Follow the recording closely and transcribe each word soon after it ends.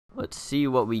Let's see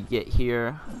what we get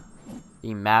here.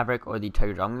 The Maverick or the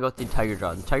Tiger Jaw. I'm gonna go with the Tiger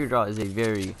Jaw. The Tiger Jaw is a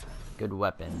very good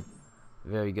weapon.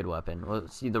 Very good weapon.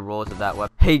 Let's see the rolls of that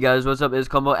weapon. Hey guys, what's up? It's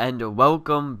Combo and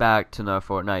welcome back to another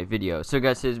Fortnite video. So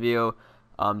guys, today's video,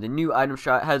 the new item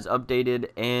shop has updated,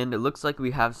 and it looks like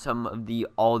we have some of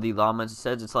all the llamas. It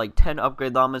says it's like 10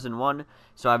 upgrade llamas in one,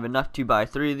 so I have enough to buy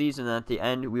 3 of these, and then at the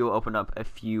end we will open up a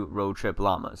few road trip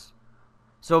llamas.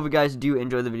 So if you guys do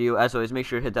enjoy the video, as always, make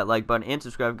sure to hit that like button and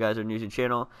subscribe if you guys are new to the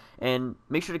channel. And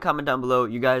make sure to comment down below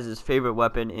you guys' favorite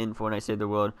weapon in Fortnite Save the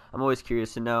World. I'm always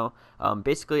curious to know.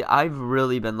 Basically, I've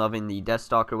really been loving the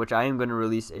Deathstalker, which I am going to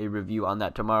release a review on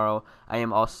that tomorrow. I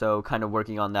am also kind of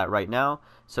working on that right now.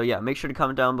 So yeah, make sure to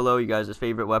comment down below you guys'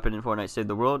 favorite weapon in Fortnite Save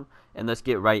the World. And let's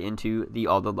get right into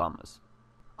all the llamas.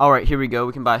 Alright, here we go.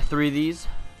 We can buy 3 of these.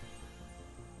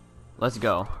 Let's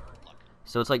go.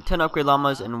 So it's like 10 upgrade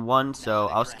llamas in one, so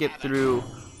I'll skip through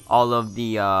all of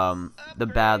the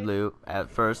bad loot at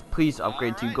first. Please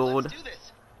upgrade to gold.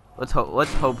 Let's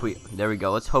hope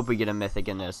we get a mythic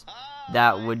in this.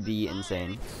 That would be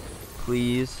insane.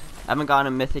 Please. I haven't gotten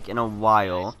a mythic in a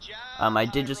while. I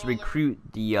did just recruit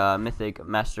the mythic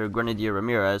Master Grenadier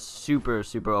Ramirez. Super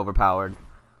overpowered.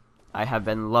 I have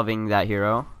been loving that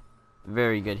hero.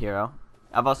 Very good hero.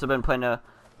 I've also been playing a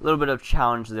little bit of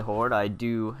Challenge the Horde. I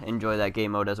do enjoy that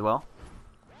game mode as well.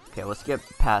 Okay, let's get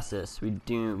past this. We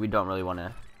don't really want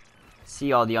to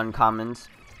see all the uncommons.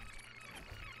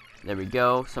 There we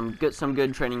go. Some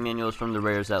good training manuals from the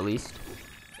rares at least,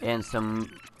 and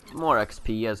some more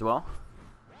XP as well.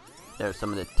 There's some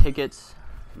of the tickets.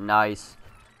 Nice.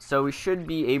 So we should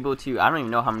be able to. I don't even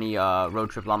know how many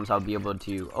road trip llamas I'll be able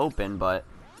to open, but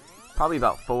probably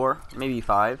about 4, maybe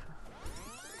 5.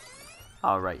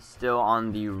 Alright, still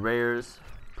on the rares.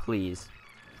 Please,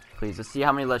 let's see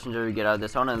how many legendary we get out of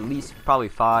this. I want at least probably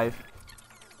 5.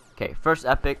 Okay, first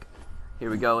epic.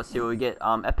 Here we go. Let's see what we get.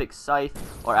 Epic scythe,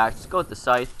 or let's go with the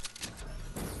scythe.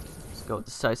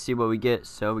 See what we get.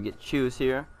 So we get choose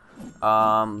here.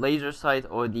 Laser scythe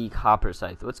or the copper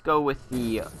scythe. Let's go with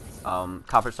the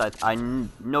copper scythe. I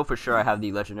know for sure I have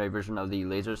the legendary version of the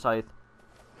laser scythe.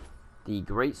 The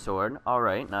great sword.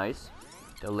 Alright, nice.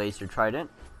 The laser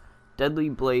trident. Deadly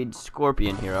Blade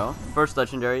Scorpion hero. First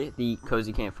legendary, the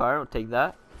Cozy Campfire. We'll take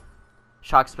that.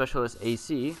 Shock Specialist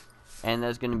AC. And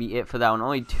that's going to be it for that one.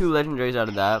 Only 2 legendaries out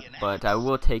of that, but I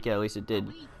will take it. At least it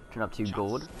did turn up to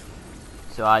gold.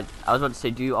 So I was about to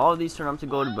say, do all of these turn up to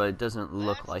gold, but it doesn't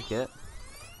look like it.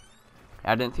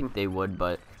 I didn't think they would,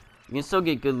 but you can still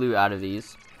get good loot out of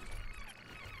these.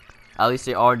 At least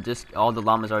they are all the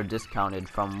llamas are discounted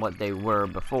from what they were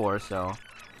before, so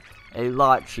a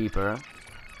lot cheaper.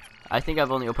 I think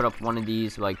I've only opened up one of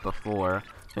these like before,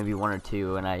 maybe 1 or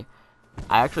 2, and I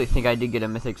actually think I did get a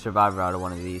mythic survivor out of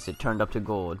one of these. It turned up to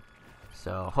gold,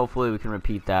 so hopefully we can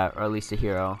repeat that, or at least a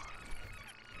hero.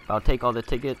 I'll take all the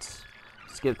tickets,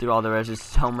 skip through all the rest. There's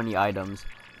so many items.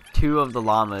 2 of the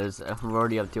llamas. We're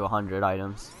already up to 100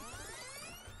 items.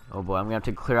 Oh boy, I'm gonna have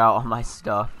to clear out all my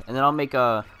stuff, and then I'll make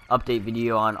a update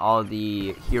video on all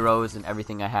the heroes and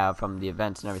everything I have from the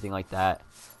events and everything like that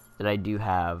I do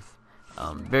have.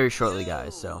 Very shortly,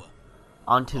 guys. So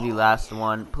on to the last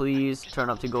one. Please turn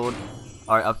up to gold,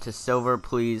 or up to silver,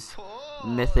 please.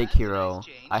 Mythic hero.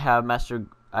 I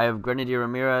have Grenadier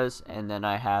Ramirez, and then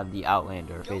I have the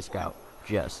Outlander Base Scout.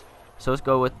 Yes. So let's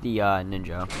go with the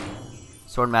ninja.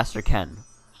 Swordmaster Ken,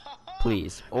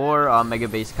 please, or Mega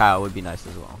Base Kyle would be nice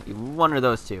as well. One of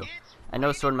those 2. I know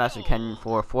Swordmaster Ken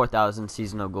for 4,000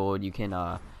 seasonal gold. You can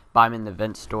buy him in the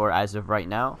event store as of right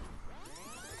now.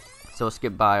 So we'll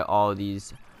skip by all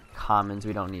these commons.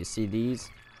 We don't need to see these.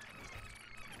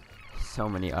 So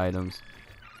many items.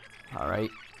 Alright.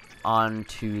 On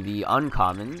to the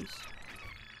uncommons.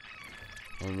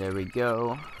 And there we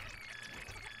go.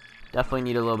 Definitely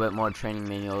need a little bit more training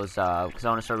manuals, because I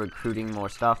want to start recruiting more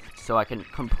stuff so I can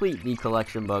complete the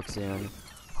collection book soon.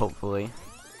 Hopefully.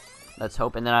 Let's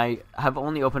hope. And then I have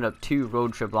only opened up 2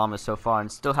 road trip llamas so far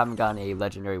and still haven't gotten a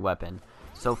legendary weapon.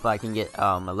 So if I can get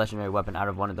a legendary weapon out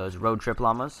of one of those road trip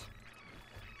llamas.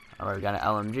 Alright, we got an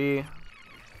LMG.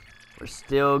 We're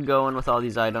still going with all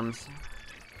these items.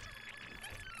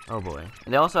 Oh boy.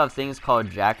 And they also have things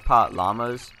called jackpot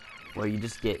llamas, where you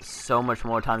just get so much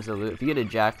more times the loot. If you get a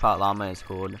jackpot llama as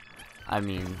gold, I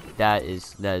mean, that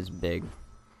is big.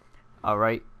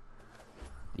 Alright.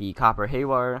 The copper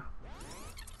haywire.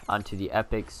 Onto the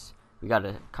epics. We got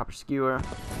a copper skewer.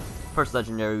 First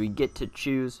legendary we get to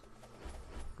choose.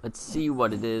 Let's see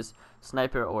what it is.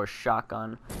 Sniper or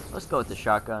shotgun. Let's go with the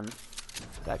shotgun.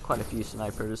 Got quite a few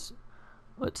snipers.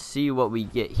 Let's see what we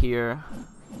get here.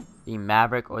 The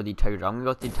Maverick or the Tiger Jaw. I'm going to go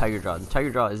with the Tiger Jaw. The Tiger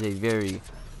Jaw is a very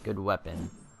good weapon.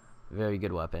 Very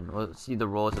good weapon. We'll see the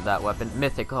rolls of that weapon.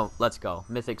 Mythic. Oh, let's go.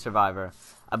 Mythic Survivor.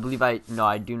 I believe no,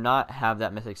 I do not have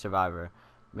that Mythic Survivor.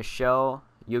 Michelle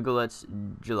Yogalets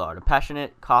Gillard, a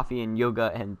passionate coffee and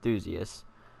yoga enthusiast.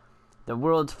 The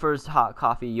world's first hot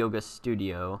coffee yoga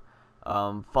studio.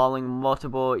 Following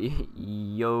multiple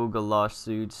yoga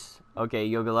lawsuits. Okay,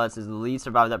 Yogalets is the lead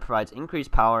survivor that provides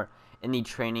increased power in the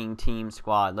training team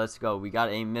squad. Let's go. We got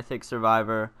a Mythic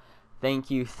Survivor. Thank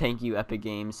you, Epic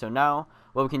Games. So now,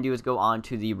 what we can do is go on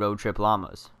to the Road Trip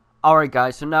Llamas. Alright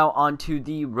guys, so now on to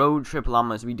the Road Trip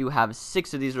Llamas. We do have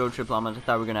 6 of these Road Trip Llamas. I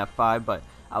thought we were going to have 5, but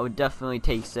I would definitely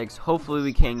take 6. Hopefully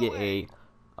we can get a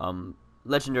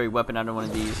legendary weapon out of one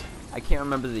of these. I can't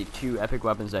remember the 2 epic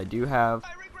weapons I do have.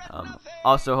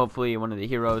 Also, hopefully one of the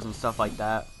heroes and stuff like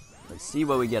that. Let's see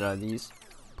what we get out of these.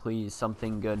 Please,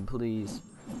 something good, please.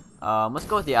 Let's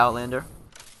go with the Outlander.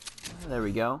 There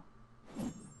we go.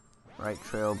 Right,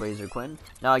 Trailblazer Quinn.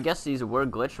 Now I guess these were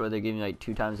glitched where they're giving like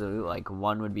 2 times the loot, like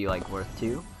 1 would be like worth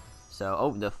 2. So,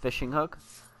 oh, the fishing hook.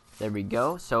 There we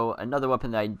go. So another weapon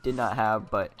that I did not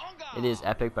have, but it is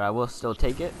epic, but I will still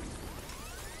take it.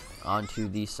 On to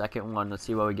the second one. Let's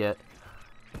see what we get.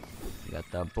 We got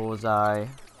the bullseye.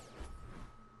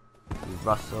 The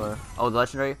rustler. Oh, the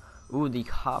legendary. Ooh, the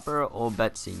copper old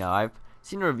Betsy. Now I've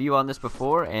seen a review on this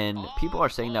before, and people are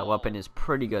saying that weapon is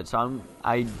pretty good, so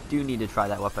I do need to try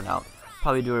that weapon out.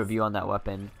 Probably do a review on that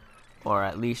weapon, or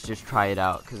at least just try it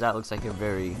out, because that looks like a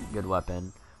very good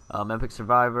weapon. Epic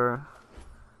Survivor,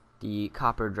 the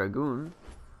Copper Dragoon,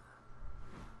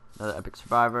 another Epic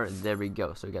Survivor. There we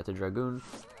go. So we got the Dragoon,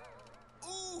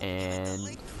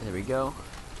 and there we go.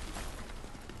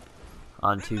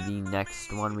 On to the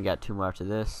next one. We got 2 more after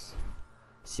this.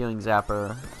 Ceiling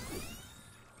Zapper,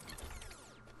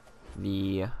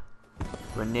 the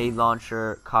Grenade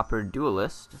Launcher, Copper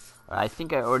Duelist. I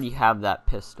think I already have that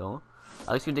pistol.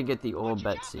 I was going to get the old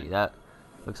Betsy. That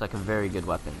looks like a very good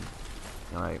weapon.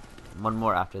 Alright, 1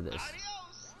 more after this.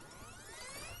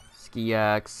 Ski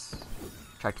Axe,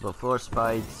 Tractable Floor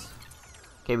Spikes.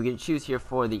 Okay, we can choose here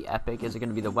for the epic. Is it going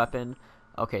to be the weapon?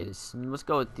 Okay, let's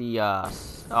go with the, oh,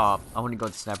 I want to go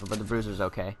with the Sniper, but the Bruiser's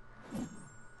okay.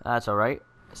 That's alright.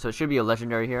 So it should be a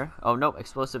legendary here. Oh, no,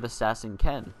 Explosive Assassin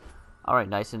Ken. Alright,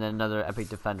 nice, and then another epic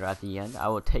defender at the end. I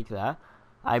will take that.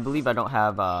 I believe I don't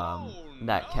have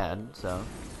that Ken, so.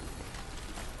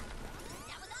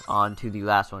 On to the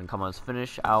last one. Come on, let's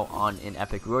finish out on an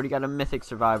epic. We already got a Mythic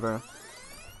Survivor.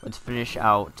 Let's finish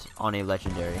out on a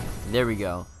legendary. There we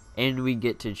go. And we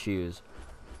get to choose.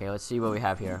 Okay, let's see what we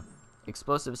have here.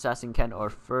 Explosive Assassin Ken or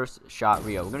First Shot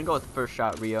Rio. We're going to go with First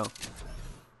Shot Rio.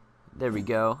 There we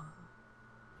go.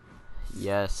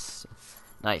 Yes.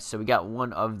 Nice. So we got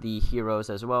one of the heroes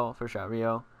as well. First Shot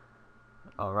Rio.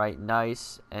 Alright,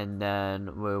 nice. And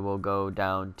then we will go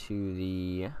down to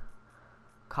the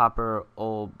Copper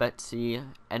Old Betsy.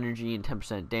 Energy and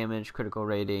 10% damage. Critical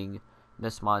rating.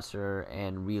 Miss Monster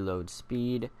and reload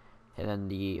speed. And then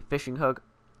the Fishing Hook.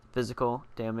 Physical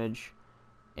damage.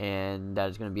 And that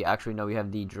is going to be, actually no, we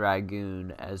have the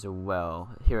Dragoon as well.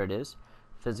 Here it is.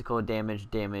 Physical damage,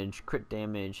 crit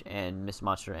damage, and Miss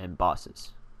Monster and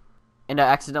bosses. And I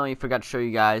accidentally forgot to show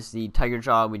you guys the Tiger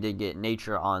Jaw. We did get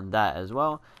nature on that as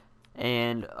well.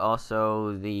 And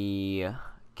also the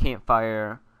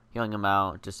Campfire, healing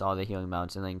amount, just all the healing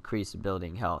amounts, and then increased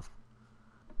building health.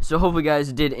 So hopefully you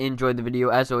guys did enjoy the video.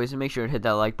 As always, make sure to hit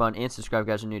that like button and subscribe,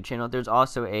 guys, to the new channel. There's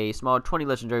also a small 20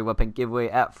 legendary weapon giveaway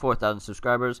at 4,000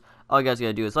 subscribers. All you guys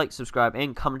gotta do is like, subscribe,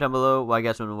 and comment down below why you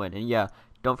guys want to win. And yeah,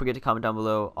 don't forget to comment down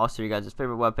below also your guys'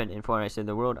 favorite weapon in Fortnite Save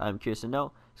the World. I'm curious to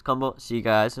know. It's Combo. See you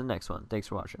guys in the next one. Thanks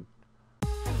for watching.